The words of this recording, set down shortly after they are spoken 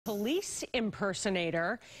Police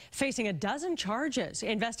impersonator facing a dozen charges.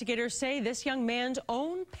 Investigators say this young man's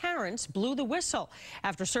own parents blew the whistle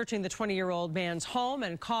after searching the 20-year-old man's home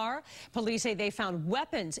and car. Police say they found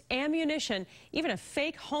weapons, ammunition, even a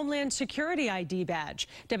fake Homeland Security ID badge.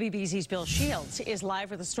 WBZ's Bill Shields is live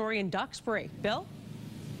with a story in Duxbury. Bill?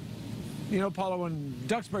 You know, Paula, when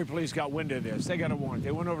Duxbury police got wind of this, they got a warrant. They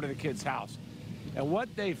went over to the kid's house. And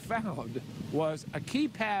what they found was a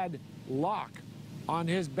keypad lock on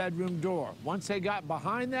his bedroom door. Once they got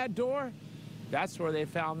behind that door, that's where they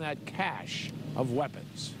found that cache of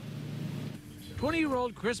weapons.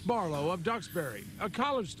 20-year-old Chris Barlow of Duxbury, a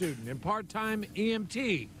college student and part-time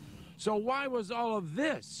EMT. So why was all of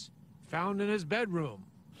this found in his bedroom?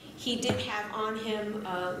 He did have on him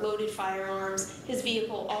loaded firearms. His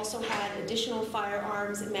vehicle also had additional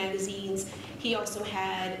firearms and magazines. He also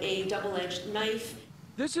had a double-edged knife.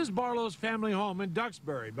 This is Barlow's family home in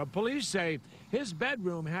Duxbury, but police say his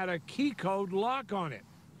bedroom had a key code lock on it.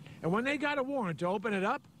 And when they got a warrant to open it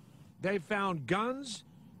up, they found guns,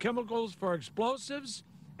 chemicals for explosives,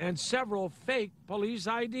 and several fake police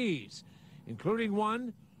IDs, including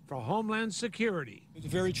one for Homeland Security. It's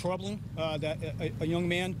very troubling that a young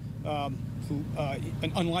man who,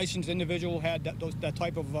 an unlicensed individual, had that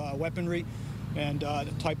type of weaponry and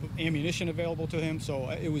the type of ammunition available to him, so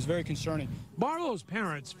it was very concerning. Barlow's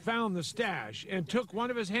parents found the stash and took one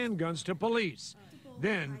of his handguns to police.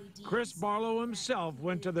 Then Chris Barlow himself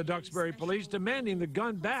went to the Duxbury police demanding the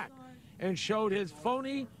gun back and showed his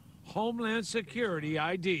phony Homeland Security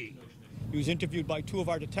ID. He was interviewed by two of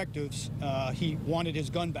our detectives. He wanted his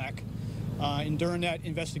gun back. And during that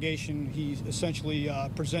investigation, he essentially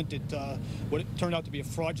presented what turned out to be a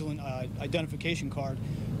fraudulent identification card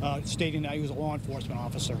stating that he was a law enforcement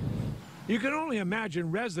officer. You can only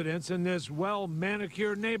imagine residents in this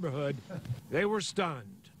well-manicured neighborhood. They were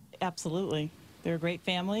stunned. Absolutely. They're a great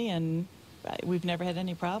family, and we've never had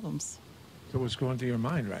any problems. So what's going through your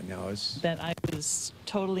mind right now is? That I was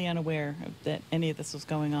totally unaware that any of this was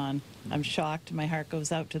going on. I'm shocked. My heart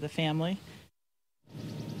goes out to the family.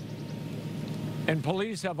 And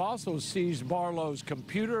police have also seized Barlow's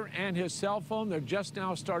computer and his cell phone. They're just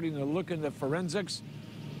now starting to look into forensics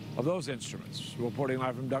of those instruments. Reporting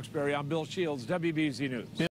live from Duxbury, I'm Bill Shields, WBZ News.